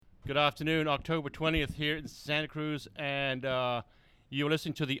Good afternoon, October 20th here in Santa Cruz, and you're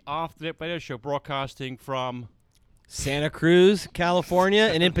listening to the Off the Radio Show, broadcasting from Santa Cruz, California,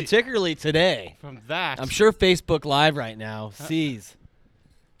 and in particularly today. From that, I'm sure Facebook Live right now sees.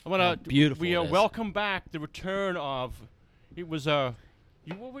 I want to beautiful we it is. welcome back the return of. It was what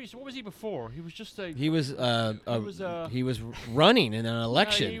was he before? He was just a. He was running in an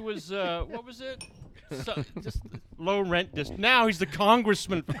election. He was what was it? Just low rent. Now he's the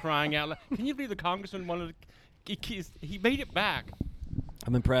congressman, for crying out loud. Can you believe the congressman wanted to, he made it back?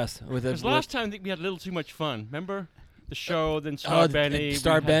 I'm impressed with it. Because last time I think we had a little too much fun. Remember the show? Then Star Benny.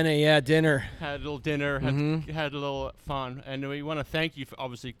 Dinner. Had a little dinner. Had a little fun, and we want to thank you for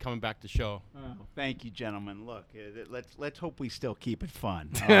obviously coming back to the show. Oh, thank you, gentlemen. Look, let's hope we still keep it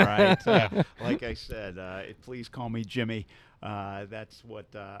fun. All right. Like I said, please call me Jimmy. That's what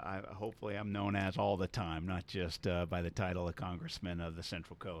hopefully I'm known as all the time, not just by the title of Congressman of the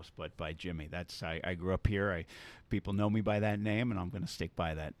Central Coast, but by Jimmy. I grew up here. People know me by that name, and I'm going to stick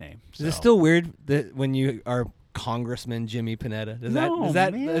by that name. Is it still weird that when you are Congressman Jimmy Panetta?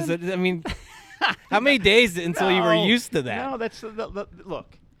 I mean, how many days until you were used to that? No, that's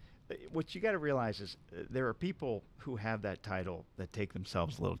look. What you got to realize is there are people who have that title that take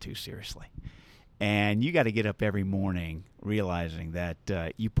themselves a little too seriously. And you got to get up every morning realizing that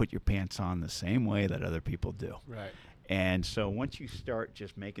you put your pants on the same way that other people do. Right. And so once you start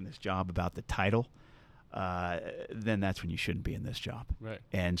just making this job about the title, then that's when you shouldn't be in this job. Right.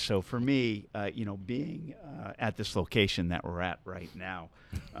 And so for me, being at this location that we're at right now,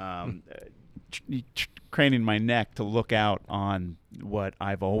 craning my neck to look out on what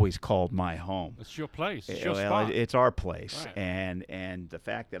I've always called my home. It's your place. It's your spot. It's our place. Right. And the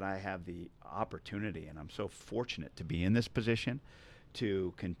fact that I have the opportunity, and I'm so fortunate to be in this position,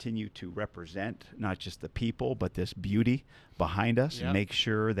 to continue to represent not just the people, but this beauty behind us, and make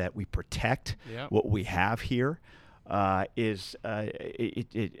sure that we protect what we have here. I just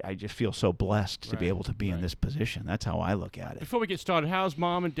feel so blessed to be able to be in this position. That's how I look at it. Before we get started, how's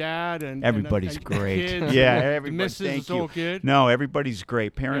mom and dad and everybody's and great? Kids Everybody. Missus Thank is you. all good. No, everybody's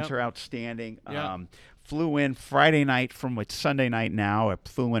great. Parents are outstanding. Flew in Friday night from it's Sunday night now. I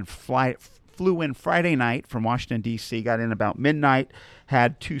flew in Friday night from Washington, D.C., got in about midnight,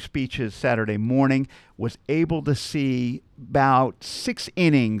 had 2 speeches Saturday morning, was able to see about 6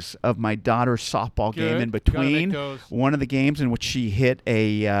 innings of my daughter's softball game in between. One of the games in which she hit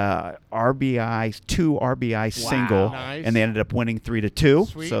a two RBI single, and they ended up winning 3-2.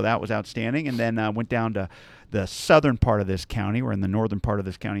 Sweet. So that was outstanding. And then went down to the southern part of this county. We're in the northern part of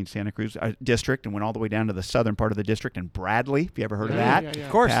this county in Santa Cruz district, and went all the way down to the southern part of the district in Bradley, if you ever heard of that. Yeah.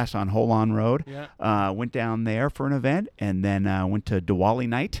 Of course. Pass on Holon Road. Yeah. Went down there for an event, and then went to Diwali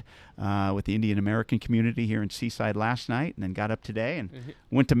night with the Indian American community here in Seaside last night, and then got up today and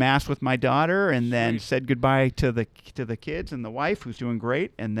went to Mass with my daughter, and then said goodbye to the kids and the wife, who's doing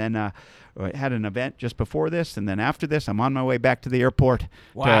great, and then had an event just before this, and then after this, I'm on my way back to the airport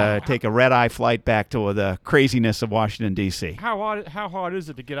to take a red-eye flight back to the craziness of Washington, D.C. How hard is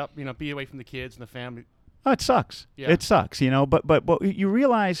it to get up, be away from the kids and the family? Oh, it sucks. Yeah. It sucks, but you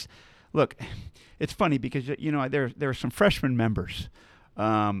realize, look, it's funny because, there are some freshman members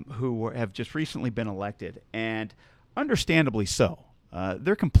who have just recently been elected, and understandably so.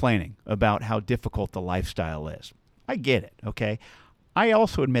 They're complaining about how difficult the lifestyle is. I get it, okay? I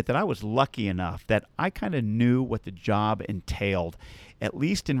also admit that I was lucky enough that I kind of knew what the job entailed, at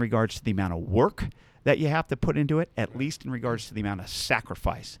least in regards to the amount of work that you have to put into it, at least in regards to the amount of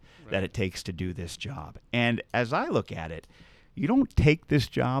sacrifice that it takes to do this job. And as I look at it, you don't take this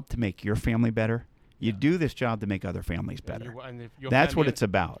job to make your family better. You do this job to make other families better. That's what it's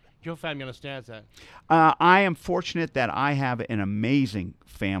about. Your family understands that. I am fortunate that I have an amazing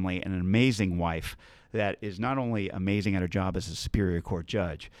family and an amazing wife that is not only amazing at her job as a Superior Court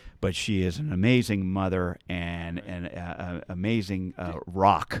judge, but she is an amazing mother and an amazing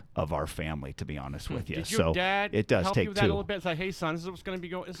rock of our family, to be honest with you. Did your dad it does help take you with that a little bit? It's like, hey, son, this is what's going to be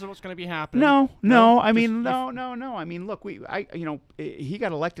This is what's going to be happening. No. I mean, no. I mean, look, he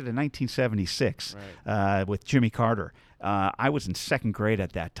got elected in 1976 with Jimmy Carter. I was in 2nd grade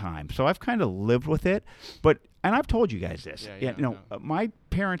at that time, so I've kind of lived with it. And I've told you guys this. My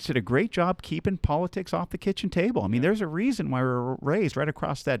parents did a great job keeping politics off the kitchen table. I mean, there's a reason why we were raised right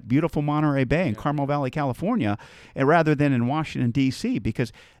across that beautiful Monterey Bay in Carmel Valley, California, rather than in Washington, D.C.,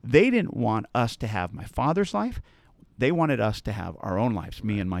 because they didn't want us to have my father's life. They wanted us to have our own lives,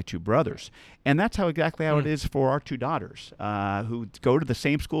 me and my two brothers. And that's exactly how it is for our two daughters, who go to the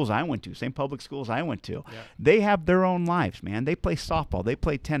same schools I went to, same public schools I went to. Yeah. They have their own lives, man. They play softball, they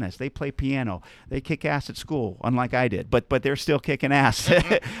play tennis, they play piano, they kick ass at school, unlike I did, but they're still kicking ass.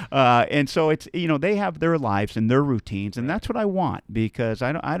 And so it's, they have their lives and their routines, and that's what I want, because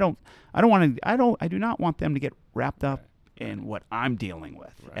I do not want them to get wrapped up in what I'm dealing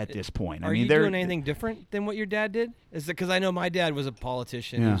with at this point. Are you doing anything different than what your dad did? Is it because I know my dad was a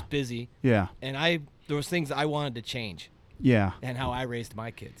politician, he was busy, and there was things I wanted to change. Yeah. And how I raised my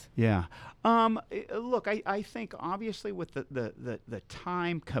kids. Yeah. Look, I think obviously with the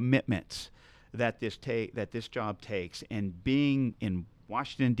time commitments that this job takes, and being in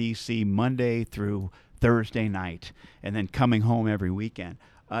Washington D.C. Monday through Thursday night, and then coming home every weekend.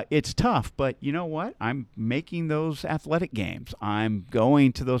 It's tough, but you know what? I'm making those athletic games. I'm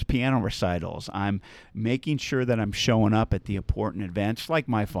going to those piano recitals. I'm making sure that I'm showing up at the important events like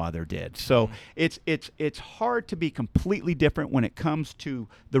my father did. So it's hard to be completely different when it comes to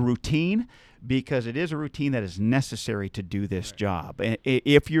the routine, because it is a routine that is necessary to do this job.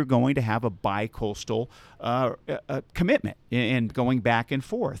 If you're going to have a bi-coastal commitment and going back and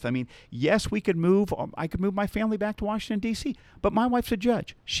forth. I mean, yes, I could move my family back to Washington, D.C., but my wife's a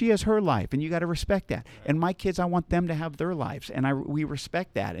judge. She has her life, and you got to respect that. And my kids, I want them to have their lives, and we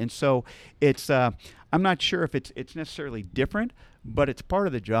respect that. And so it's I'm not sure if it's necessarily different, but it's part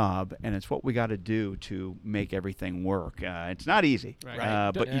of the job, and it's what we got to do to make everything work. It's not easy,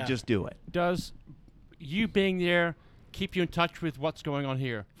 but you just do it. Does you being there keep you in touch with what's going on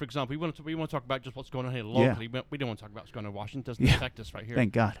here? For example, we want to talk about just what's going on here locally. We don't want to talk about what's going on in Washington. It doesn't affect us right here.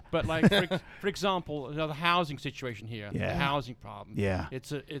 Thank God. But like for example, the housing situation here, the housing problem. Yeah.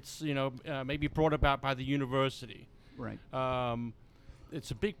 It's maybe brought about by the university. Right. It's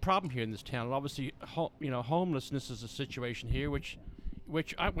a big problem here in this town. And obviously, homelessness is a situation here, which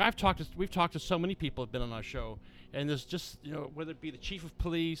we've talked to so many people who've been on our show, and there's just whether it be the chief of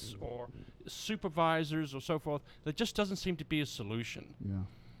police or supervisors or so forth, there just doesn't seem to be a solution.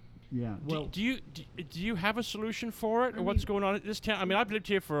 Yeah. Well, do you have a solution for it, or what's going on in this town? I mean, I've lived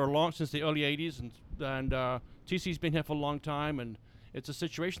here since the early '80s, and TC's been here for a long time, and it's a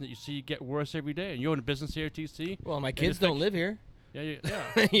situation that you see get worse every day. And you're in a business here, TC. Well, my kids don't live here. Yeah.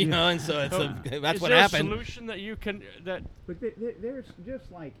 And so that's what happened. Is there a solution that you can that? But there's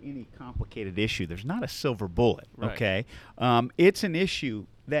just like any complicated issue. There's not a silver bullet. Right. Okay, it's an issue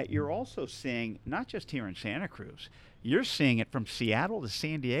that you're also seeing not just here in Santa Cruz. You're seeing it from Seattle to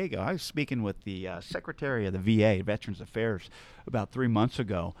San Diego. I was speaking with the Secretary of the VA, Veterans Affairs, about 3 months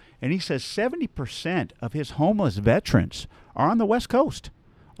ago, and he says 70% of his homeless veterans are on the West Coast.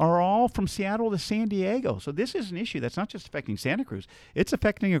 Are all from Seattle to San Diego. So this is an issue that's not just affecting Santa Cruz. It's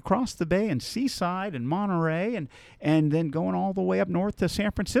affecting across the bay and Seaside and Monterey and then going all the way up north to San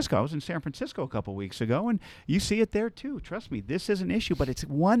Francisco. I was in San Francisco a couple weeks ago, and you see it there too. Trust me, this is an issue, but it's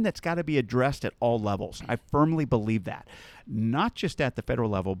one that's got to be addressed at all levels. I firmly believe that. Not just at the federal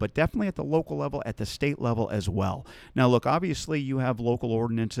level, but definitely at the local level, at the state level as well. Now, look, obviously you have local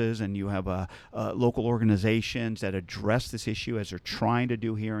ordinances and you have local organizations that address this issue as they're trying to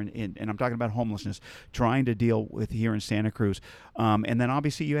do here, and I'm talking about homelessness, trying to deal with here in Santa Cruz. And then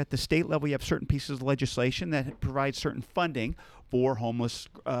obviously you at the state level, you have certain pieces of legislation that provide certain funding for homeless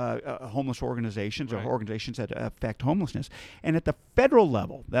organizations or organizations that affect homelessness. And at the federal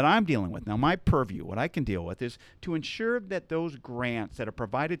level that I'm dealing with, now my purview, what I can deal with is to ensure that those grants that are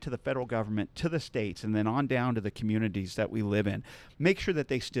provided to the federal government, to the states, and then on down to the communities that we live in, make sure that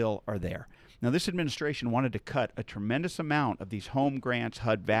they still are there. Now, this administration wanted to cut a tremendous amount of these home grants,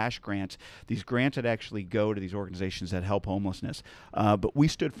 HUD-VASH grants, these grants that actually go to these organizations that help homelessness. But we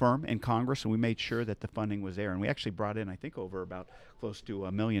stood firm in Congress, and we made sure that the funding was there. And we actually brought in, I think, over about close to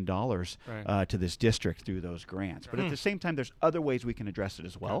 $1 million to this district through those grants. But at the same time, there's other ways we can address it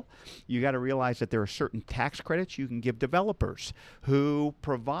as well. You got to realize that there are certain tax credits you can give developers who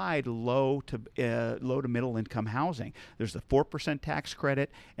provide low to middle income housing. There's the 4% tax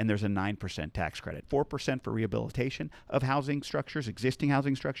credit, and there's a 9% tax credit. 4% for rehabilitation of housing structures, existing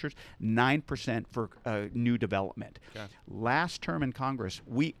housing structures, 9% for new development. Okay. Last term in Congress,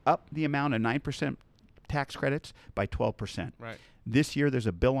 we upped the amount of 9% tax credits by 12%. Right. This year, there's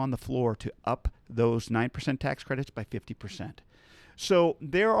a bill on the floor to up those 9% tax credits by 50%. So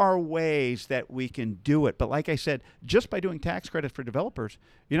there are ways that we can do it. But like I said, just by doing tax credits for developers,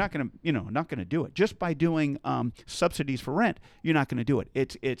 you're not going to, not going to do it. Just by doing subsidies for rent, you're not going to do it.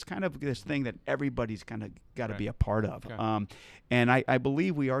 It's kind of this thing that everybody's kind of got to be a part of. Okay. And I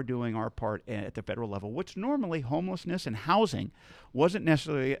believe we are doing our part at the federal level, which normally homelessness and housing wasn't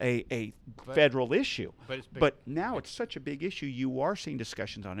necessarily a federal issue. But now it's such a big issue. You are seeing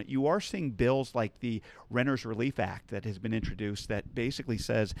discussions on it. You are seeing bills like the Renters Relief Act that has been introduced that basically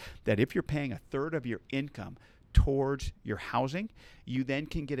says that if you're paying a third of your income towards your housing, you then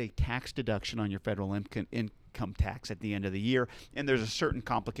can get a tax deduction on your federal income tax at the end of the year, and there's a certain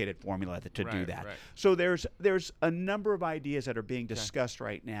complicated formula to do that. Right. So there's a number of ideas that are being discussed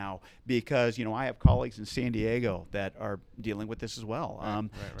right now because I have colleagues in San Diego that are dealing with this as well. Right.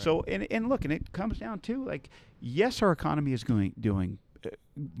 So and look, and it comes down to yes, our economy is doing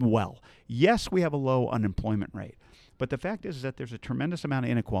well. Yes, we have a low unemployment rate, but the fact is that there's a tremendous amount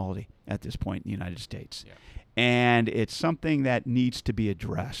of inequality at this point in the United States. Yeah. And it's something that needs to be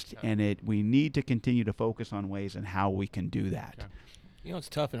addressed, and we need to continue to focus on ways and how we can do that. Okay. What's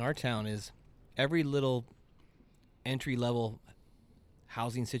tough in our town is every little entry-level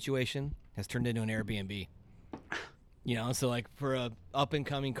housing situation has turned into an Airbnb. So like for a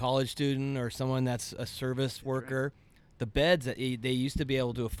up-and-coming college student or someone that's a service worker, the beds that they used to be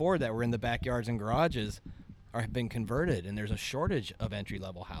able to afford that were in the backyards and garages have been converted, and there's a shortage of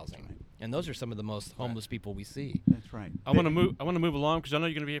entry-level housing. And those are some of the most homeless people we see. That's right. I want to move along because I know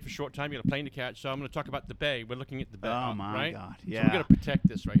you're going to be here for a short time. You got a plane to catch, so I'm going to talk about the bay. We're looking at the bay. Oh my right? God! So Yeah. we're going to protect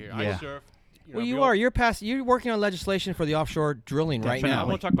this right here. Yeah. I surf. Well, you're working on legislation for the offshore drilling right Definitely. I now.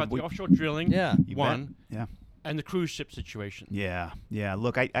 want to talk about the offshore drilling. Yeah. You One. bet. Yeah. And the cruise ship situation. Yeah.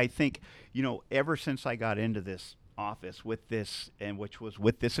 Look, I think ever since I got into this office with this, and which was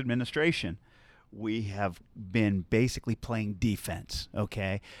with this administration, we have been basically playing defense,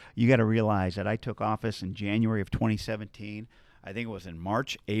 okay? You got to realize that I took office in January of 2017. I think it was in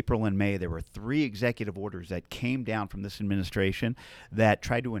March, April, and May. There were 3 executive orders that came down from this administration that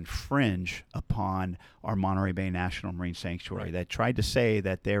tried to infringe upon our Monterey Bay National Marine Sanctuary, that tried to say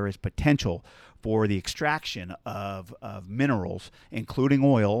that there is potential for the extraction of minerals, including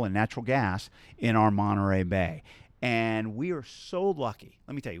oil and natural gas, in our Monterey Bay. And we are so lucky.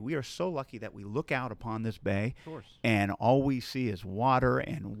 Let me tell you, we are so lucky that we look out upon this bay, and all we see is water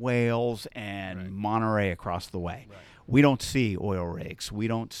and whales and Monterey across the way. Right. We don't see oil rigs. We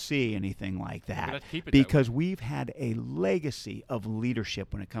don't see anything like that let's keep it that because we've had a legacy of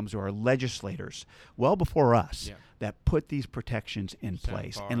leadership when it comes to our legislators, well before us, that put these protections in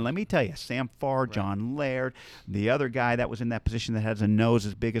place. Farr. And let me tell you, Sam Farr, John Laird, the other guy that was in that position that has a nose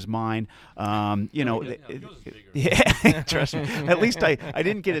as big as mine, yeah, trust me. At least I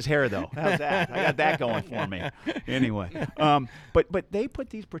didn't get his hair, though. How's that? I got that going for me. Anyway, but they put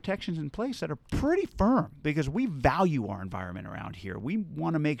these protections in place that are pretty firm because we value our environment around here. We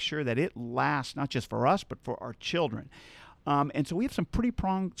want to make sure that it lasts not just for us, but for our children. And so we have some pretty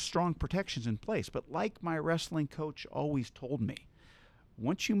strong protections in place. But like my wrestling coach always told me,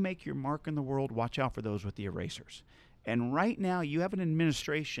 once you make your mark in the world, watch out for those with the erasers. And right now, you have an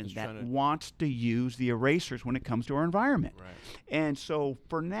administration that wants to use the erasers when it comes to our environment. Right. And so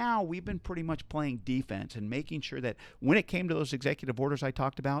for now, we've been pretty much playing defense and making sure that when it came to those executive orders I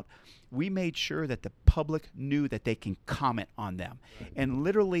talked about, we made sure that the public knew that they can comment on them. Right. And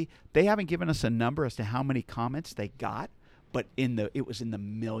literally, they haven't given us a number as to how many comments they got, but it was in the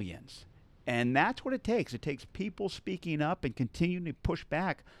millions. And that's what it takes. It takes people speaking up and continuing to push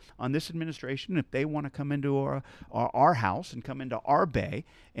back on this administration if they want to come into our house and come into our bay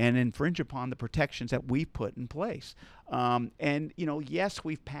and infringe upon the protections that we've put in place. And, yes,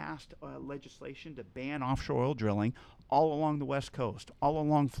 we've passed legislation to ban offshore oil drilling all along the West Coast, all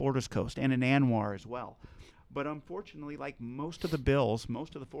along Florida's coast, and in ANWR as well. But unfortunately, like most of the bills,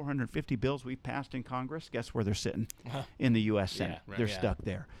 most of the 450 bills we've passed in Congress, guess where they're sitting? In the U.S. Senate. Yeah, right. They're stuck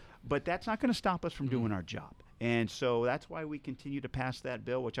there. But that's not going to stop us from doing our job. And so that's why we continue to pass that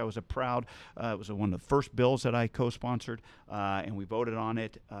bill, which I was it was one of the first bills that I co-sponsored, and we voted on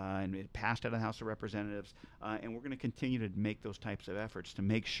it, and it passed out of the House of Representatives. And we're going to continue to make those types of efforts to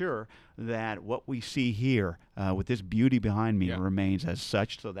make sure that what we see here with this beauty behind me remains as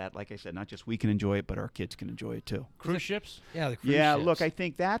such so that, like I said, not just we can enjoy it, but our kids can enjoy it too. Cruise ships? Yeah, the cruise ships. Look, I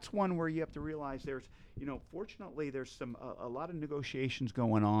think that's one where you have to realize fortunately, there's a lot of negotiations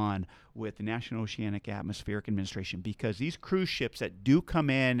going on with the National Oceanic Atmospheric Administration because these cruise ships that do come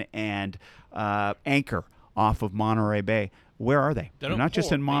in and anchor off of Monterey Bay, where are they? They're don't not just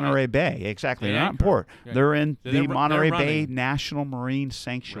port. in Monterey Bay. Exactly. They They're not in anchor. port. Yeah. They're in They're the ru- Monterey they're Bay running. National Marine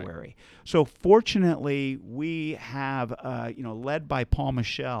Sanctuary. So fortunately, we have, led by Paul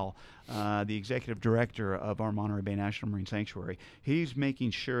Michel, the executive director of our Monterey Bay National Marine Sanctuary, he's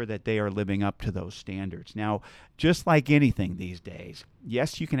making sure that they are living up to those standards. Now, just like anything these days,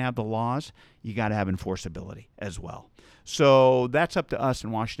 yes, you can have the laws, you got to have enforceability as well. So that's up to us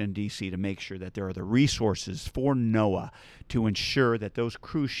in Washington, D.C. to make sure that there are the resources for NOAA to ensure that those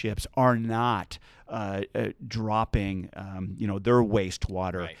cruise ships are not dropping, their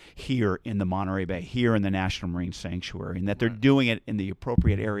wastewater here in the Monterey Bay, here in the National Marine Sanctuary, and that they're doing it in the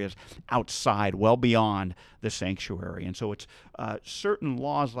appropriate areas outside, well beyond the sanctuary. And so it's certain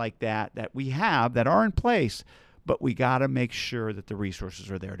laws like that we have that are in place, but we got to make sure that the resources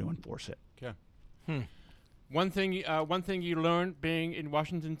are there to enforce it. Okay. One thing you learned being in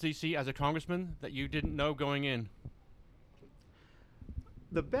Washington, D.C. as a congressman that you didn't know going in.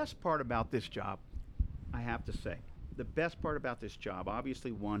 The best part about this job, I have to say, the best part about this job,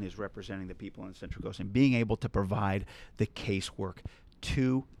 obviously one is representing the people on the Central Coast and being able to provide the casework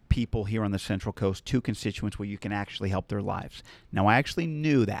to people here on the Central Coast, to constituents where you can actually help their lives. Now, I actually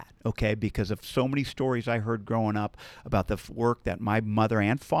knew that, okay, because of so many stories I heard growing up about the work that my mother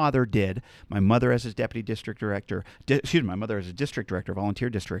and father did. My mother as his deputy district director, my mother as a district director, volunteer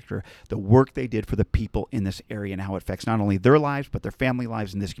district director, the work they did for the people in this area and how it affects not only their lives, but their family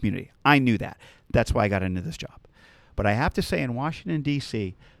lives in this community. I knew that. That's why I got into this job. But I have to say, in Washington,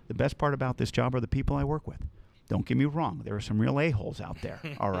 D.C., the best part about this job are the people I work with. Don't get me wrong. There are some real a-holes out there,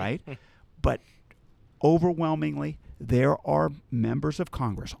 all right? But overwhelmingly, there are members of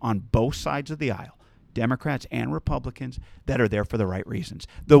Congress on both sides of the aisle, Democrats and Republicans, that are there for the right reasons.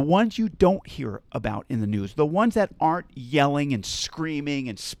 The ones you don't hear about in the news, the ones that aren't yelling and screaming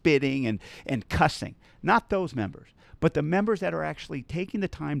and spitting and cussing, not those members, but the members that are actually taking the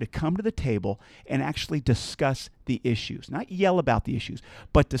time to come to the table and actually discuss the issues. Not yell about the issues,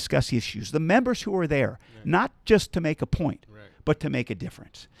 but discuss the issues. The members who are there, not just to make a point, but to make a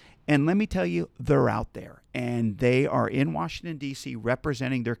difference. And let me tell you, they're out there. And they are in Washington, D.C.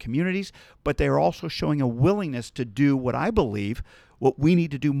 representing their communities, but they are also showing a willingness to do what I believe what we need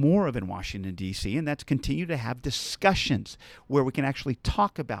to do more of in Washington, D.C., and that's continue to have discussions where we can actually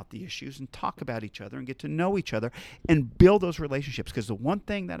talk about the issues and talk about each other and get to know each other and build those relationships. Because the one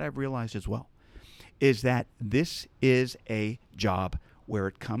thing that I've realized as well is that this is a job where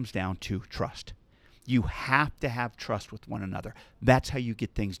it comes down to trust. You have to have trust with one another. That's how you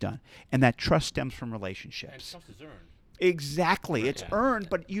get things done. And that trust stems from relationships. And trust is earned. Exactly. It's earned,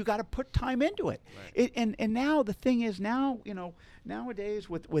 but you got to put time into it. And now the thing is nowadays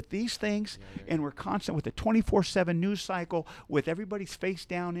with these things, and we're constant with the 24/7 news cycle, with everybody's face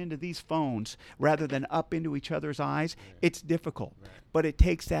down into these phones rather than up into each other's eyes, it's difficult. But it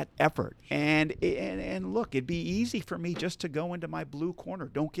takes that effort. And look, it'd be easy for me just to go into my blue corner.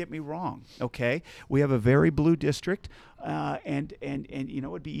 Don't get me wrong. Okay, we have a very blue district, and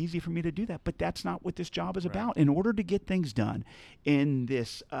it'd be easy for me to do that. But that's not what this job is about. In order to get things done in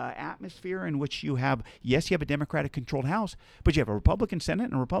this atmosphere in which you have a Democratic-controlled House, but you have a Republican Senate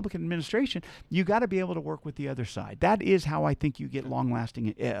and a Republican administration, you got to be able to work with the other side. That is how I think you get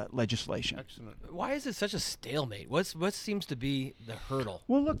long-lasting legislation. Excellent. Why is it such a stalemate? What seems to be the hurdle?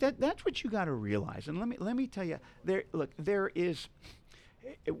 Well, look, that's what you got to realize. And let me tell you, there is.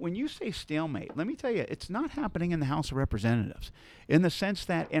 When you say stalemate, let me tell you, it's not happening in the House of Representatives, in the sense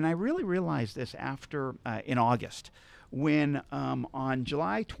that, and I really realized this after in August, when on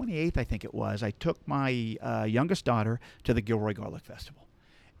July 28th, I think it was, I took my youngest daughter to the Gilroy Garlic Festival.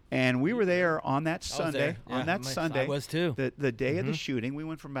 And we were there on that Sunday. I was too. The day of the shooting. We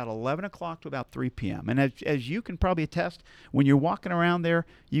went from about 11 o'clock to about 3 p.m. And as you can probably attest, when you're walking around there,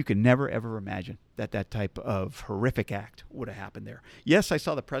 you can never, ever imagine that type of horrific act would have happened there. Yes, I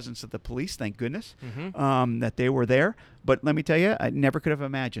saw the presence of the police, thank goodness, that they were there. But let me tell you, I never could have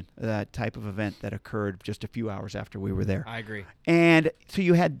imagined that type of event that occurred just a few hours after we were there. I agree. And so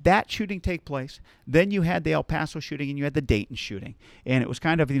you had that shooting take place. Then you had the El Paso shooting, and you had the Dayton shooting. And it was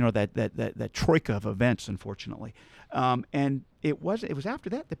kind of, that troika of events, unfortunately. And it was after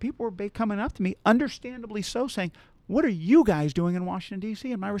that that people were coming up to me, understandably so, saying, "What are you guys doing in Washington,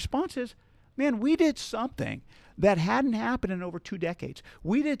 D.C.?" And my response is, man, we did something that hadn't happened in over 2 decades.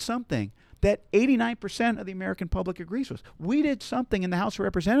 We did something that 89% of the American public agrees with. We did something in the House of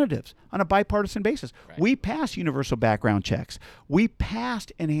Representatives on a bipartisan basis. Right. We passed universal background checks. We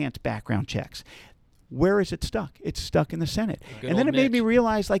passed enhanced background checks. Where is it stuck? It's stuck in the Senate. And then it made me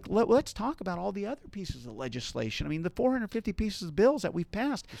realize, let's talk about all the other pieces of legislation. I mean, the 450 pieces of bills that we've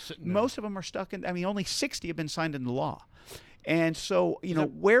passed, most of them are stuck in, only 60 have been signed into law. And so,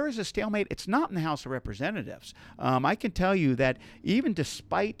 where is the stalemate? It's not in the House of Representatives. I can tell you that even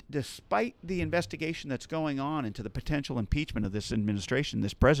despite the investigation that's going on into the potential impeachment of this administration,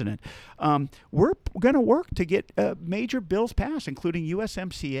 this president, we're going to work to get major bills passed, including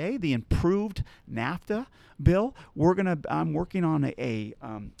USMCA, the improved NAFTA bill. I'm working on a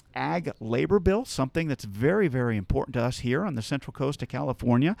ag labor bill, something that's very, very important to us here on the Central Coast of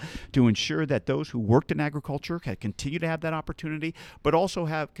California, to ensure that those who worked in agriculture can continue to have that opportunity, but also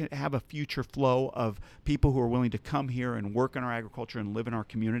have a future flow of people who are willing to come here and work in our agriculture and live in our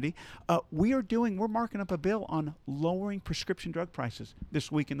community. We're marking up a bill on lowering prescription drug prices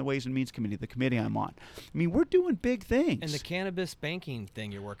this week in the Ways and Means Committee, the committee I'm on. I mean, we're doing big things. And the cannabis banking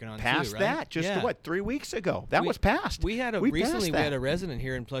thing you're working on passed too, right? That just 3 weeks ago. That was passed. We had a resident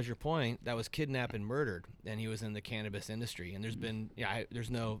here in Pleasure Point that was kidnapped and murdered, and he was in the cannabis industry. And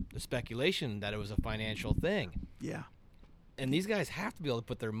there's no speculation that it was a financial thing. Yeah. And these guys have to be able to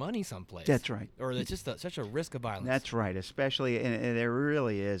put their money someplace. That's right. Or it's just such a risk of violence. That's right. Especially, and there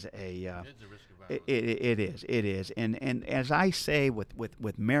really is It's a risk of violence. It is. And as I say with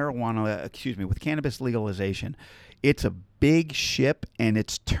marijuana, with cannabis legalization, it's a big ship and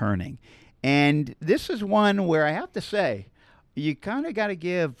it's turning. And this is one where I have to say, you kind of got to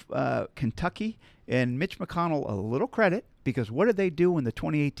give Kentucky and Mitch McConnell a little credit, because what did they do in the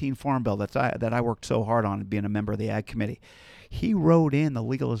 2018 Farm Bill that I worked so hard on being a member of the Ag Committee? He wrote in the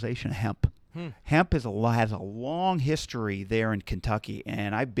legalization of hemp. Hemp has a long history there in Kentucky,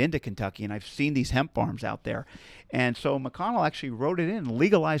 and I've been to Kentucky and I've seen these hemp farms out there. And so McConnell actually wrote it in and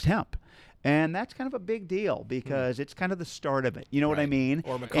legalized hemp. And that's kind of a big deal, because it's kind of the start of it. You know what I mean?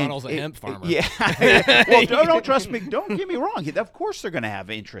 Or McConnell's a hemp farmer. Yeah. Well, don't trust me. Don't get me wrong. Of course they're going to have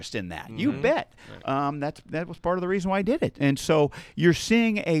interest in that. You bet. That was part of the reason why I did it. And so you're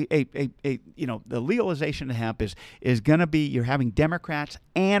seeing the legalization of hemp is going to be, you're having Democrats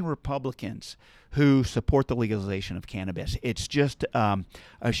and Republicans who support the legalization of cannabis. It's just a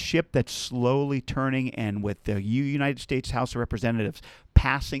ship that's slowly turning, and with the United States House of Representatives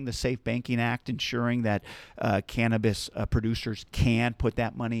passing the Safe Banking Act, ensuring that cannabis producers can put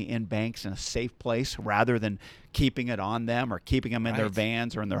that money in banks in a safe place rather than keeping it on them or keeping them in their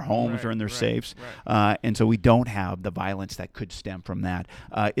vans or in their homes or in their safes. And so we don't have the violence that could stem from that.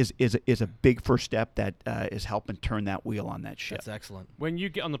 Is a big first step that is helping turn that wheel on that ship. That's excellent. When you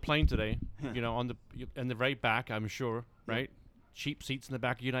get on the plane today, in the very back, I'm sure, right? Cheap seats in the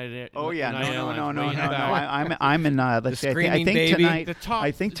back of United. Oh yeah, United no. Airlines. I'm in. Let's say I think baby. tonight.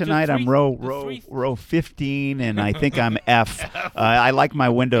 I think tonight I'm row 15, and I think I'm F. I like my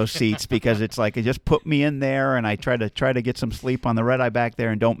window seats because it's like it just put me in there, and I try to get some sleep on the red eye back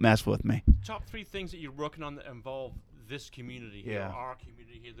there, and don't mess with me. Top 3 things that you're working on that involve this community here, our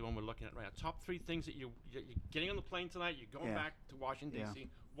community here, the one we're looking at right now. Top 3 things that you're getting on the plane tonight. You're going back to Washington D.C.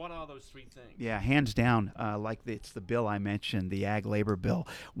 What are those 3 things? Yeah, hands down. It's the bill I mentioned, the ag labor bill.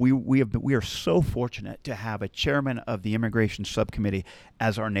 We are so fortunate to have a chairman of the immigration subcommittee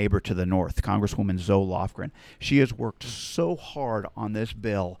as our neighbor to the north, Congresswoman Zoe Lofgren. She has worked so hard on this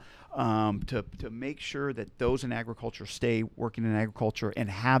bill to make sure that those in agriculture stay working in agriculture and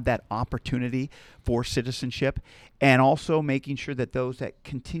have that opportunity for citizenship, and also making sure that those that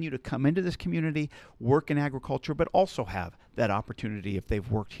continue to come into this community work in agriculture, but also have that opportunity if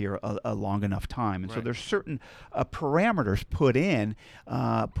they've worked here a long enough time. And so there's certain parameters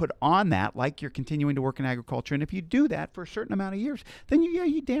put on that, like you're continuing to work in agriculture. And if you do that for a certain amount of years, then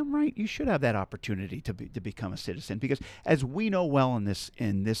you damn right you should have that opportunity to become a citizen. Because as we know well in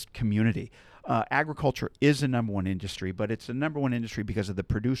this community, agriculture is the number one industry, but it's the number one industry because of the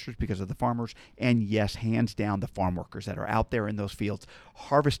producers, because of the farmers, and yes, hands down, the farm workers that are out there in those fields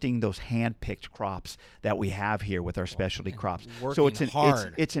harvesting those hand-picked crops that we have here with our specialty crops. So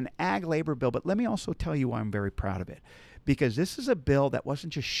it's an ag labor bill, but let me also tell you why I'm very proud of it, because this is a bill that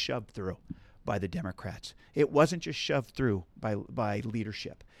wasn't just shoved through by the Democrats. It wasn't just shoved through by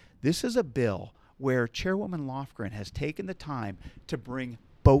leadership. This is a bill where Chairwoman Lofgren has taken the time to bring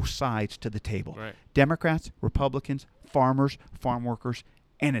both sides to the table. Right. Democrats, Republicans, farmers, farm workers,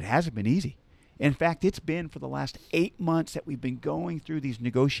 and it hasn't been easy. In fact, it's been for the last 8 months that we've been going through these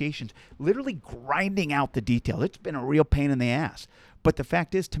negotiations, literally grinding out the details. It's been a real pain in the ass. But the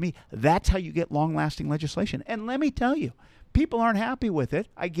fact is, to me, that's how you get long-lasting legislation. And let me tell you, people aren't happy with it.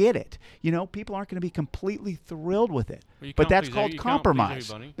 I get it. People aren't going to be completely thrilled with it. But that's called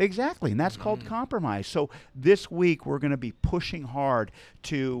compromise. Exactly, and that's called compromise. So this week we're going to be pushing hard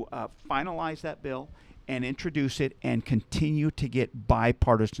to finalize that bill and introduce it and continue to get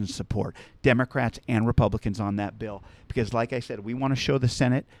bipartisan support, Democrats and Republicans on that bill. Because like I said, we want to show the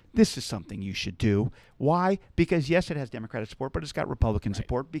Senate this is something you should do. Why? Because yes, it has Democratic support, but it's got Republican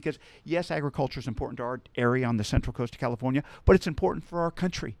support. Because yes, agriculture is important to our area on the central coast of California, but it's important for our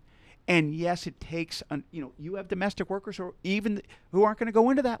country. And yes, it takes, you have domestic workers who aren't going to go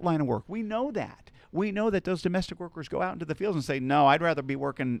into that line of work. We know that. We know that those domestic workers go out into the fields and say, no, I'd rather be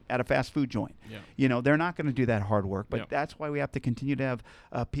working at a fast food joint. Yeah. They're not going to do that hard work. But that's why we have to continue to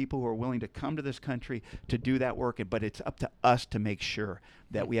have people who are willing to come to this country to do that work. But it's up to us to make sure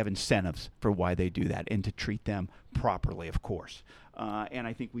that we have incentives for why they do that and to treat them properly, of course. And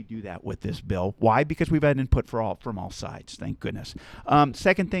I think we do that with this bill. Why? Because we've had input from all sides, thank goodness.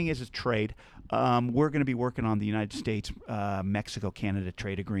 Second thing is trade. We're going to be working on the United States, Mexico-Canada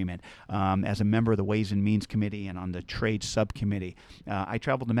trade agreement. As a member of the Ways and Means Committee and on the Trade Subcommittee, I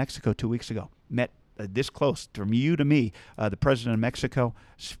traveled to Mexico 2 weeks ago, met this close, from you to me, the President of Mexico,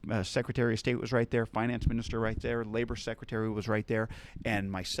 Secretary of State was right there, Finance Minister right there, Labor Secretary was right there,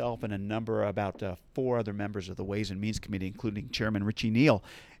 and myself and about 4 other members of the Ways and Means Committee, including Chairman Richie Neal,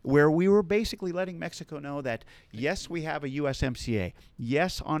 where we were basically letting Mexico know that, yes, we have a USMCA.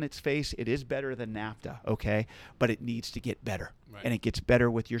 Yes, on its face, it is better than NAFTA, okay? But it needs to get better. Right. And it gets better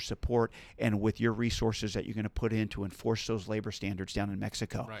with your support and with your resources that you're going to put in to enforce those labor standards down in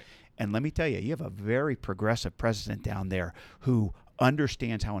Mexico. Right. And let me tell you, you have a very progressive president down there who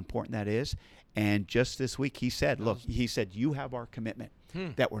understands how important that is. And just this week, he said, look, you have our commitment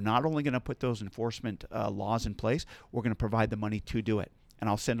that we're not only going to put those enforcement laws in place, we're going to provide the money to do it. And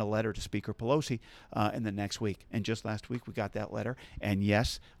I'll send a letter to Speaker Pelosi in the next week. And just last week, we got that letter. And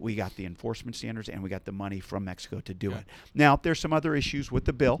yes, we got the enforcement standards and we got the money from Mexico to do it. Now, there's some other issues with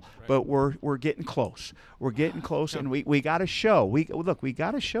the bill, but we're getting close. We're getting close, and we got to show. We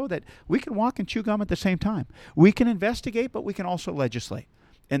got to show that we can walk and chew gum at the same time. We can investigate, but we can also legislate.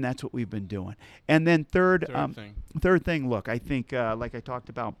 And that's what we've been doing. And then third thing, look, I think, like I talked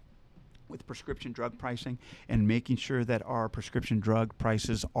about, with prescription drug pricing and making sure that our prescription drug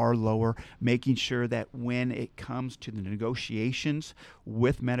prices are lower, making sure that when it comes to the negotiations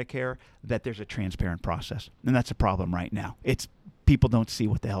with Medicare, that there's a transparent process. And that's a problem right now. People don't see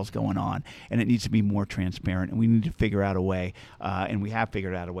what the hell's going on, and it needs to be more transparent, and we need to figure out a way, and we have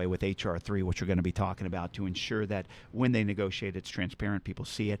figured out a way with H.R. 3, which we're going to be talking about, to ensure that when they negotiate, it's transparent, people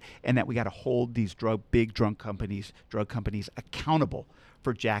see it, and that we got to hold these drug companies accountable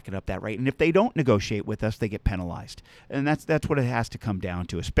for jacking up that rate. And if they don't negotiate with us, they get penalized. And that's what it has to come down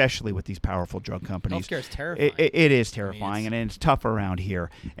to, especially with these powerful drug companies. Healthcare is terrifying. It is terrifying, and it's tough around here.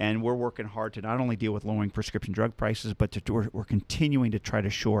 And we're working hard to not only deal with lowering prescription drug prices, but we're continuing to try to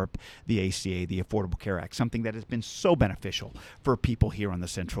shore up the ACA, the Affordable Care Act, something that has been so beneficial for people here on the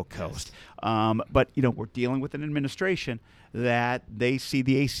Central Coast. But, we're dealing with an administration that they see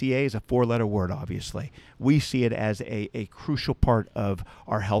the ACA as a 4-letter word, obviously. We see it as a crucial part of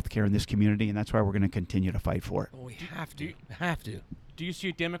our health care in this community, and that's why we're going to continue to fight for it. Well, we have to. Do you see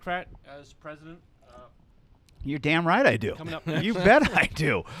a Democrat as president? You're damn right I do. Coming up You bet I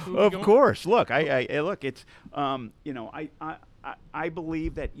do. Of course. Look, it's I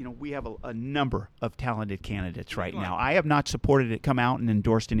believe that we have a number of talented candidates right now. I have not supported it, come out and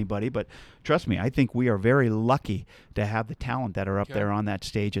endorsed anybody, but trust me, I think we are very lucky to have the talent that are up there on that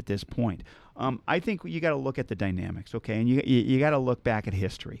stage at this point. I think you got to look at the dynamics, okay, and you got to look back at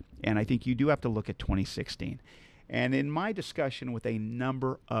history, and I think you do have to look at 2016. And in my discussion with a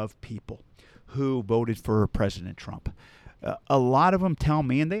number of people who voted for President Trump, a lot of them tell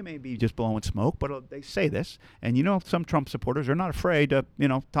me, and they may be just blowing smoke, but they say this, and some Trump supporters are not afraid to,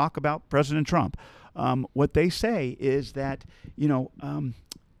 talk about President Trump. What they say is that,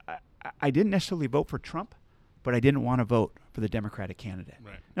 I didn't necessarily vote for Trump, but I didn't want to vote for the Democratic candidate.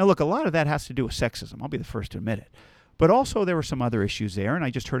 Right. Now, look, a lot of that has to do with sexism. I'll be the first to admit it. But also there were some other issues there, and I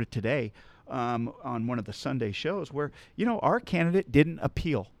just heard it today on one of the Sunday shows where, our candidate didn't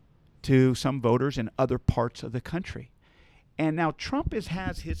appeal to some voters in other parts of the country. And now Trump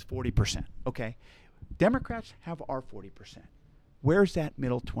has his 40%, okay? Democrats have our 40%. Where's that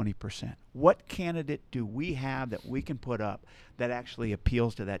middle 20%? What candidate do we have that we can put up that actually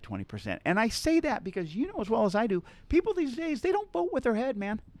appeals to that 20%? And I say that because as well as I do, people these days, they don't vote with their head,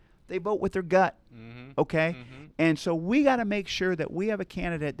 man. They vote with their gut, okay? Mm-hmm. And so we got to make sure that we have a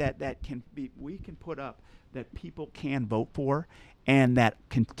candidate that we can put up that people can vote for and that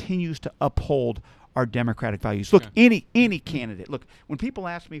continues to uphold our democratic values. Look, any candidate. Look, when people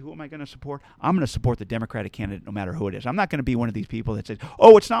ask me who am I going to support, I'm going to support the Democratic candidate no matter who it is. I'm not going to be one of these people that says,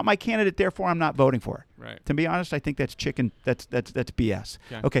 "Oh, it's not my candidate, therefore I'm not voting for it." Right. To be honest, I think that's chicken. That's BS.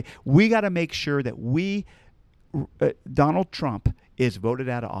 Okay. Okay, we got to make sure that Donald Trump is voted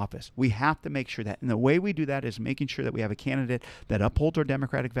out of office. We have to make sure that. And the way we do that is making sure that we have a candidate that upholds our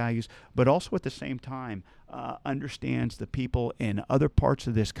democratic values, but also at the same time understands the people in other parts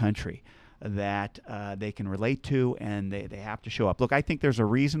of this country that they can relate to, and they have to show up. Look, I think there's a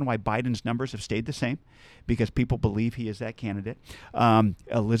reason why Biden's numbers have stayed the same, because people believe he is that candidate.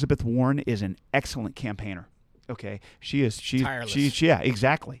 Elizabeth Warren is an excellent campaigner. Okay, she's tireless. Yeah,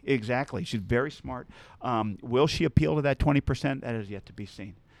 exactly. She's very smart. Will she appeal to that 20%? That is yet to be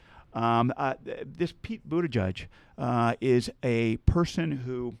seen. This Pete Buttigieg is a person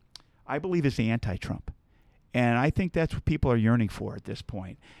who I believe is the anti-Trump, and I think that's what people are yearning for at this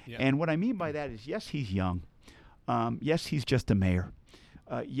point. Yeah. And what I mean by that is, yes, he's young. Yes, he's just a mayor.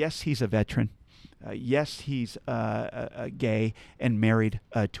 Yes, he's a veteran. Yes, he's gay and married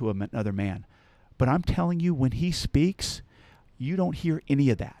to another man. But I'm telling you, when he speaks, you don't hear any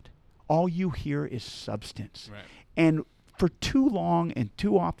of that. All you hear is substance. Right. And for too long and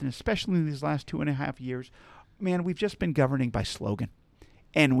too often, especially in these last 2.5 years, man, we've just been governing by slogan.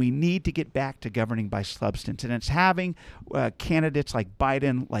 And we need to get back to governing by substance. And it's having candidates like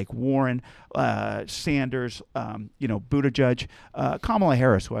Biden, like Warren, Sanders, Buttigieg, Kamala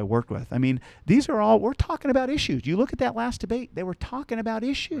Harris, who I worked with. I mean, these are all, we're talking about issues. You look at that last debate, they were talking about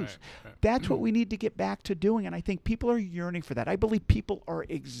issues. Right. That's what we need to get back to doing. And I think people are yearning for that. I believe people are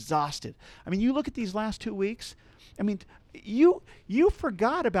exhausted. I mean, you look at these last 2 weeks. I mean, you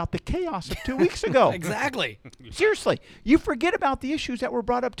forgot about the chaos of 2 weeks ago. Exactly. Seriously, you forget about the issues that were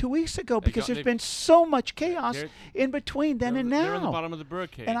brought up 2 weeks ago because there's been so much chaos in between then and now. They're in the bottom of the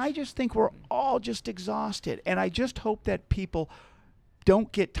birdcage. And I just think we're all just exhausted. And I just hope that people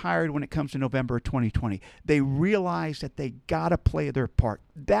don't get tired when it comes to November of 2020. They realize that they got to play their part.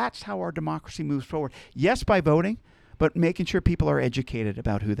 That's how our democracy moves forward. Yes, by voting, but making sure people are educated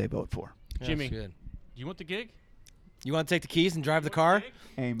about who they vote for. Jimmy, That's good. you want the gig? You want to take the keys and drive the car?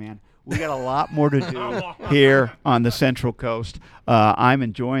 Hey, man, we got a lot more to do here on the Central Coast. I'm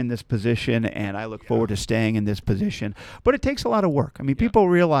enjoying this position, and I look forward to staying in this position. But it takes a lot of work. I mean, people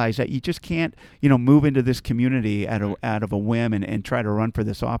realize that you just can't, move into this community out of a whim and try to run for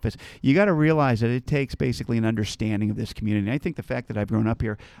this office. You got to realize that it takes basically an understanding of this community. And I think the fact that I've grown up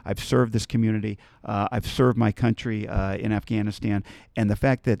here, I've served this community, I've served my country in Afghanistan, and the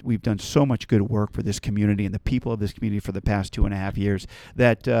fact that we've done so much good work for this community and the people of this community for the past 2.5 years,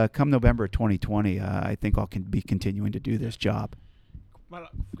 that come November of 2020, I think I'll be continuing to do this job. Well,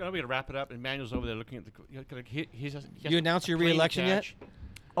 we're going to wrap it up. Emmanuel's over there looking at the. You announced your re-election yet?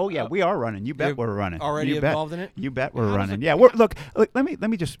 Oh yeah, we are running. You bet You're we're running. already involved in it? You bet we're How does running. it- Yeah, look. Let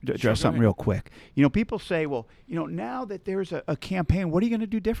me just address go something ahead. real quick. People say, well, now that there's a campaign, what are you going to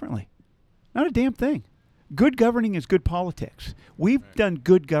do differently? Not a damn thing. Good governing is good politics. We've done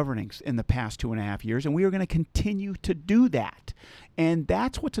good governings in the past 2.5 years, and we are going to continue to do that. And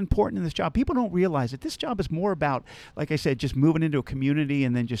that's what's important in this job. People don't realize that this job is more about, like I said, just moving into a community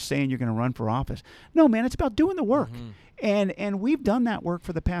and then just saying you're going to run for office. No, man, it's about doing the work. And we've done that work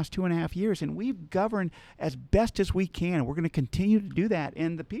for the past 2.5 years, and we've governed as best as we can. And we're going to continue to do that.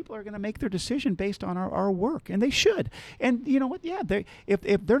 And the people are going to make their decision based on our work, and they should. And you know what? Yeah,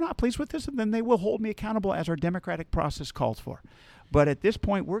 if they're not pleased with this, then they will hold me accountable as our democratic process calls for. But at this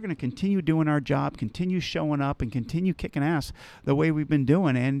point, we're going to continue doing our job, continue showing up, and continue kicking ass the way we've been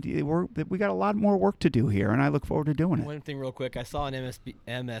doing. And we got a lot more work to do here, and I look forward to doing it. One thing real quick. I saw on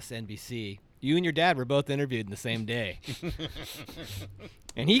MSNBC, you and your dad were both interviewed in the same day.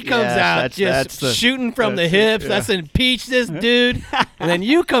 And he comes out just shooting from the hips. Let's impeach this dude. And then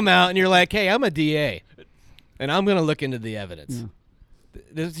you come out and you're like, hey, I'm a DA, and I'm going to look into the evidence. Yeah.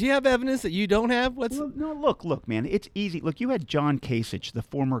 Does he have evidence that you don't have? Look, man, it's easy. Look, you had John Kasich, the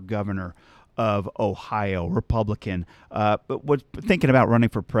former governor of Ohio, Republican, but was thinking about running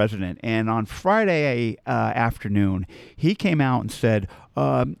for president. And on Friday afternoon, he came out and said,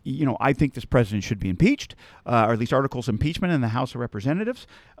 I think this president should be impeached, or at least articles of impeachment in the House of Representatives.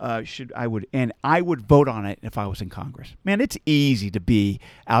 I would vote on it if I was in Congress. Man, it's easy to be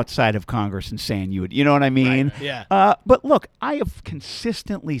outside of Congress and saying you would. You know what I mean? Right. Yeah. But look, I have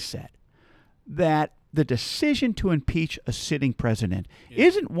consistently said that the decision to impeach a sitting president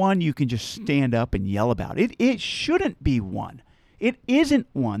isn't one you can just stand up and yell about. It shouldn't be one. It isn't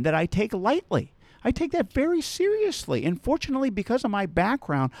one that I take lightly. I take that very seriously. And fortunately, because of my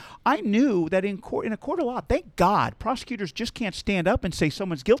background, I knew that in a court of law, thank God, prosecutors just can't stand up and say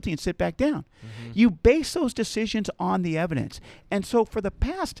someone's guilty and sit back down. You base those decisions on the evidence. And so for the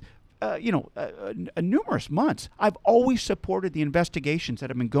past numerous months, I've always supported the investigations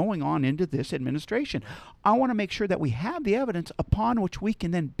that have been going on into this administration. I want to make sure that we have the evidence upon which we can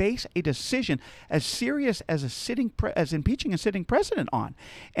then base a decision as serious as as impeaching a sitting president on.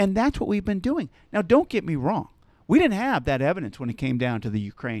 And that's what we've been doing. Now, don't get me wrong. We didn't have that evidence when it came down to the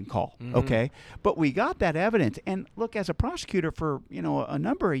Ukraine call, okay? But we got that evidence. And look, as a prosecutor for, a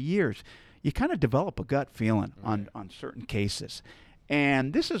number of years, you kind of develop a gut feeling on certain cases.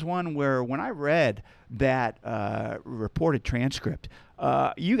 And this is one where when I read that reported transcript,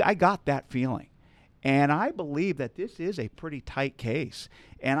 I got that feeling. And I believe that this is a pretty tight case.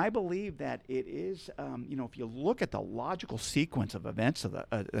 And I believe that it is, if you look at the logical sequence of events of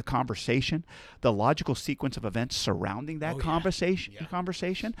the conversation, the logical sequence of events surrounding that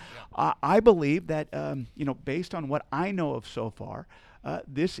conversation, I believe that, based on what I know of so far,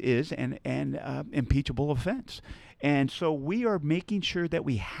 this is an impeachable offense. And so we are making sure that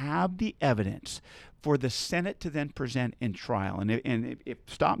we have the evidence for the Senate to then present in trial. And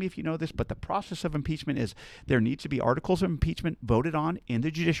stop me if you know this, but the process of impeachment is there needs to be articles of impeachment voted on in the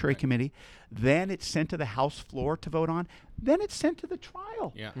Judiciary Committee. Then it's sent to the House floor to vote on. Then it's sent to the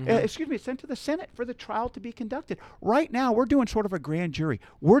trial. It's sent to the Senate for the trial to be conducted. Right now, we're doing sort of a grand jury.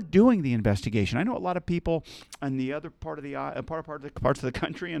 We're doing the investigation. I know a lot of people in the other part of the parts of the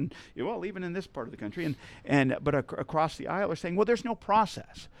country, and even in this part of the country, but across the aisle are saying, well, there's no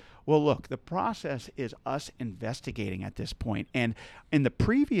process. Well, look, the process is us investigating at this point. And in the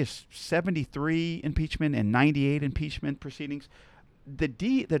previous 73 impeachment and 98 impeachment proceedings, the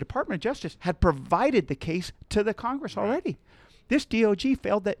Department of Justice had provided the case to the Congress already. This DOJ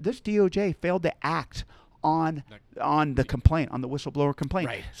failed to act on the complaint, on the whistleblower complaint.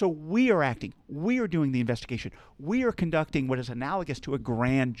 Right. So we are acting. We are doing the investigation. We are conducting what is analogous to a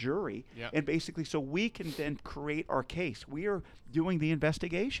grand jury. And basically, so we can then create our case. We are doing the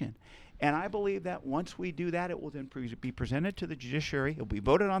investigation. And I believe that once we do that, it will then be presented to the judiciary. It will be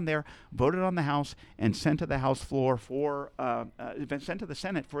voted on there, voted on the House, and sent to the House floor sent to the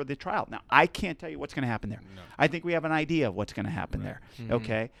Senate for the trial. Now, I can't tell you what's going to happen there. No. I think we have an idea of what's going to happen there,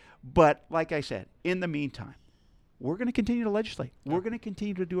 okay? But like I said, in the meantime, we're going to continue to legislate. We're going to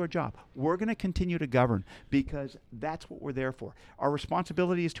continue to do our job. We're going to continue to govern because that's what we're there for. Our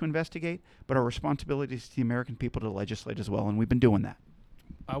responsibility is to investigate, but our responsibility is to the American people to legislate as well, and we've been doing that.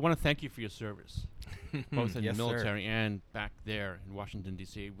 I want to thank you for your service, both in Yes, the military sir. and back there in Washington,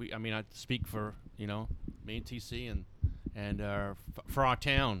 D.C. I speak for, me and TC and for our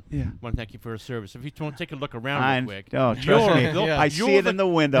town. Yeah. I want to thank you for your service. If you want to take a look around real quick. Oh, trust me. I see it in the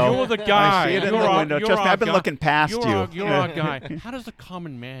window. You're the guy. I see it in the window. Trust me, I've been looking past you. You're our guy. How does a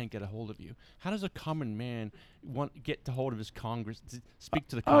common man get a hold of you? How does a common man get a hold of his speak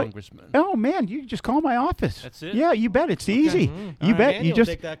to the congressman? Oh man, you just call my office. That's it? Yeah, you bet. It's easy. You bet. Andy You will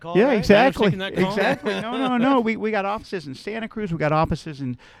just take that call, yeah, right? exactly. Taking that call? Exactly. No. We got offices in Santa Cruz. We got offices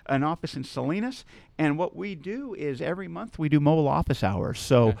in an office in Salinas. And what we do is every month we do mobile office hours.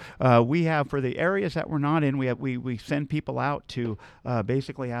 So we have for the areas that we're not in, we send people out to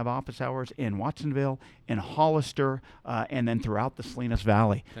basically have office hours in Watsonville, in Hollister, and then throughout the Salinas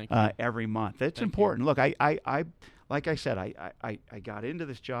Valley every month. It's important. Look, I like I said, I got into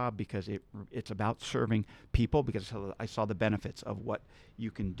this job because it's about serving people, because I saw the benefits of what you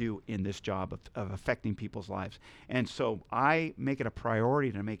can do in this job of affecting people's lives. And so I make it a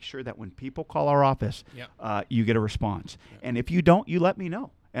priority to make sure that when people call our office, you get a response. And if you don't, you let me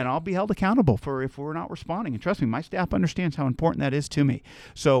know. And I'll be held accountable for if we're not responding. And trust me, my staff understands how important that is to me.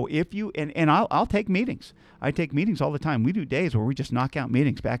 So if you and I'll take meetings. I take meetings all the time. We do days where we just knock out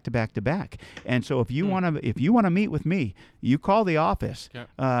meetings back to back to back. And so if you want to meet with me, you call the office.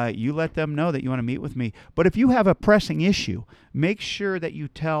 You let them know that you want to meet with me. But if you have a pressing issue, make sure that you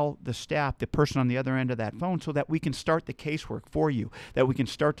tell the staff, the person on the other end of that phone, so that we can start the casework for you, that we can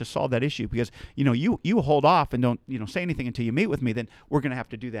start to solve that issue. Because you hold off and don't say anything until you meet with me, then we're going to have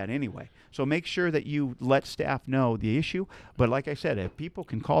to do that anyway. So make sure that you let staff know the issue. But like I said, if people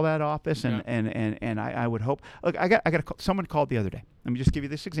can call that office, and I would hope. Look, I got someone called the other day. Let me just give you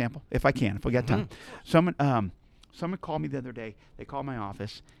this example, if I can, if we got time. Someone called me the other day. They called my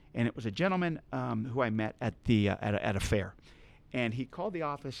office, and it was a gentleman who I met at a fair, and he called the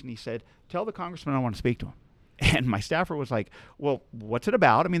office and he said, "Tell the congressman I want to speak to him." And my staffer was like, "Well, what's it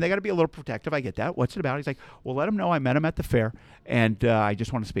about?" I mean, they got to be a little protective. I get that. What's it about? He's like, "Well, let him know I met him at the fair, and I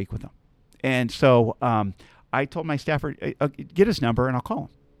just want to speak with him." And so I told my staffer, "Get his number, and I'll call him."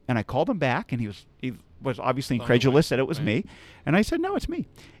 And I called him back, and he was obviously Blown incredulous away. that it was Right. me. And I said, no, it's me.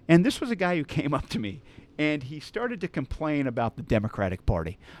 And this was a guy who came up to me, and he started to complain about the Democratic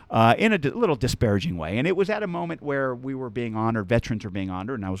Party in a little disparaging way. And it was at a moment where we were being honored, veterans were being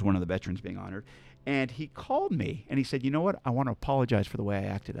honored, and I was one of the veterans being honored. And he called me, and he said, you know what? I want to apologize for the way I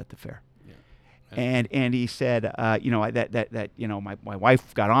acted at the fair. And he said, my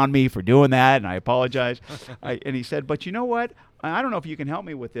wife got on me for doing that, and I apologize. And he said, but you know what? I don't know if you can help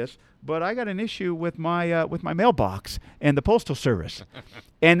me with this, but I got an issue with my mailbox and the postal service.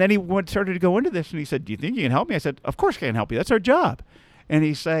 And then he started to go into this, and he said, do you think you can help me? I said, of course I can help you. That's our job. And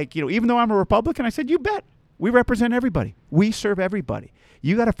he's like, even though I'm a Republican, I said, you bet. We represent everybody. We serve everybody.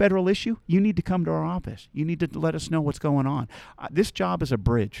 You got a federal issue, you need to come to our office. You need to let us know what's going on. This job is a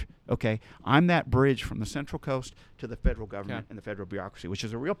bridge, okay? I'm that bridge from the Central Coast to the federal government and the federal bureaucracy, which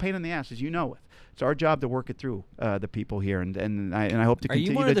is a real pain in the ass, as you know it. It's our job to work it through the people here, and I hope to continue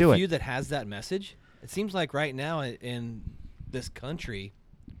to do it. Are you one of the few that has that message? It seems like right now in this country,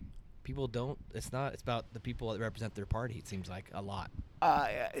 people don't. It's about the people that represent their party. It seems like a lot.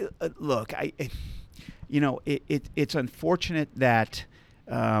 Look, it's unfortunate that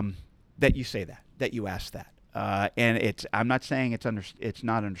that you say that you ask that, and I'm not saying it's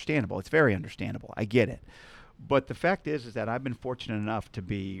not understandable. It's very understandable. I get it, but the fact is that I've been fortunate enough to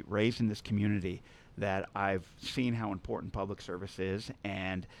be raised in this community that I've seen how important public service is,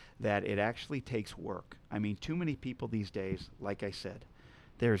 and that it actually takes work. I mean, too many people these days, like I said,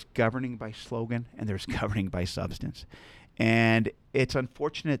 there's governing by slogan and there's governing by substance. And it's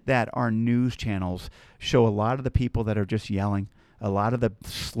unfortunate that our news channels show a lot of the people that are just yelling, a lot of the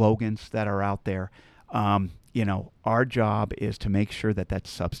slogans that are out there. Our job is to make sure that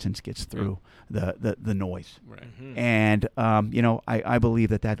substance gets through the noise. Right. Mm-hmm. And, I believe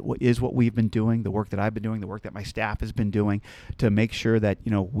that is what we've been doing, the work that I've been doing, the work that my staff has been doing to make sure that,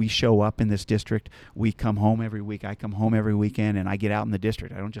 we show up in this district. We come home every week. I come home every weekend, and I get out in the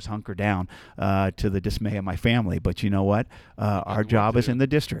district. I don't just hunker down to the dismay of my family. But you know what? Our job is in the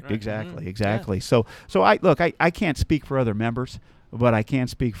district. Right. Exactly, Mm-hmm. exactly. So I can't speak for other members, but I can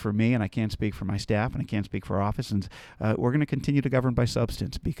speak for me, and I can speak for my staff, and I can speak for our office. And we're going to continue to govern by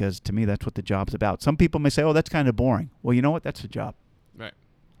substance, because to me, that's what the job's about. Some people may say, oh, that's kind of boring. Well, you know what? That's the job. Right.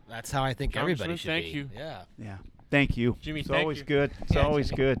 That's how I think everybody should Thank be. you. Yeah. Yeah. Thank you. Jimmy, it's thank always you. good. It's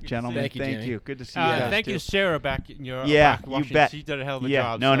always good, Good to see gentlemen. you. Thank you, Jimmy. Good to see you guys. Thank you too. to Sarah back in your Yeah, back you Washington. bet. She did a hell of a Yeah,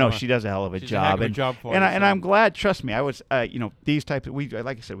 job. no, so, she does a hell of a she's job, a heck of a and job for and you, and so. I'm glad. Trust me, I was, these types.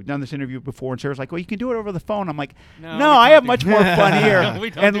 Like I said, we've done this interview before, and Sarah's like, "Well, you can do it over the phone." I'm like, No, "No, we I can't have do much that." more fun here." We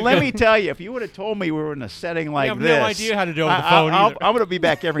don't And do let that. me tell you, if you would have told me we were in a setting like have this, no idea how to do it over the phone either. I'm going to be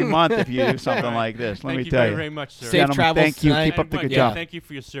back every month if you do something like this. Let Thank me you tell very, you. very much, sir. Safe Gentlemen, travels thank you. tonight. Keep up the good yeah, job. Thank you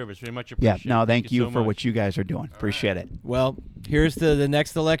for your service. Very much Yeah, appreciate it. no, thank you so for much. what you guys are doing. Appreciate it. Well, here's the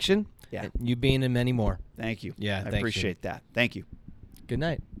next election. Yeah. You being in many more. Thank you. Yeah, I thanks, appreciate that. Thank you. Good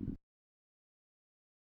night.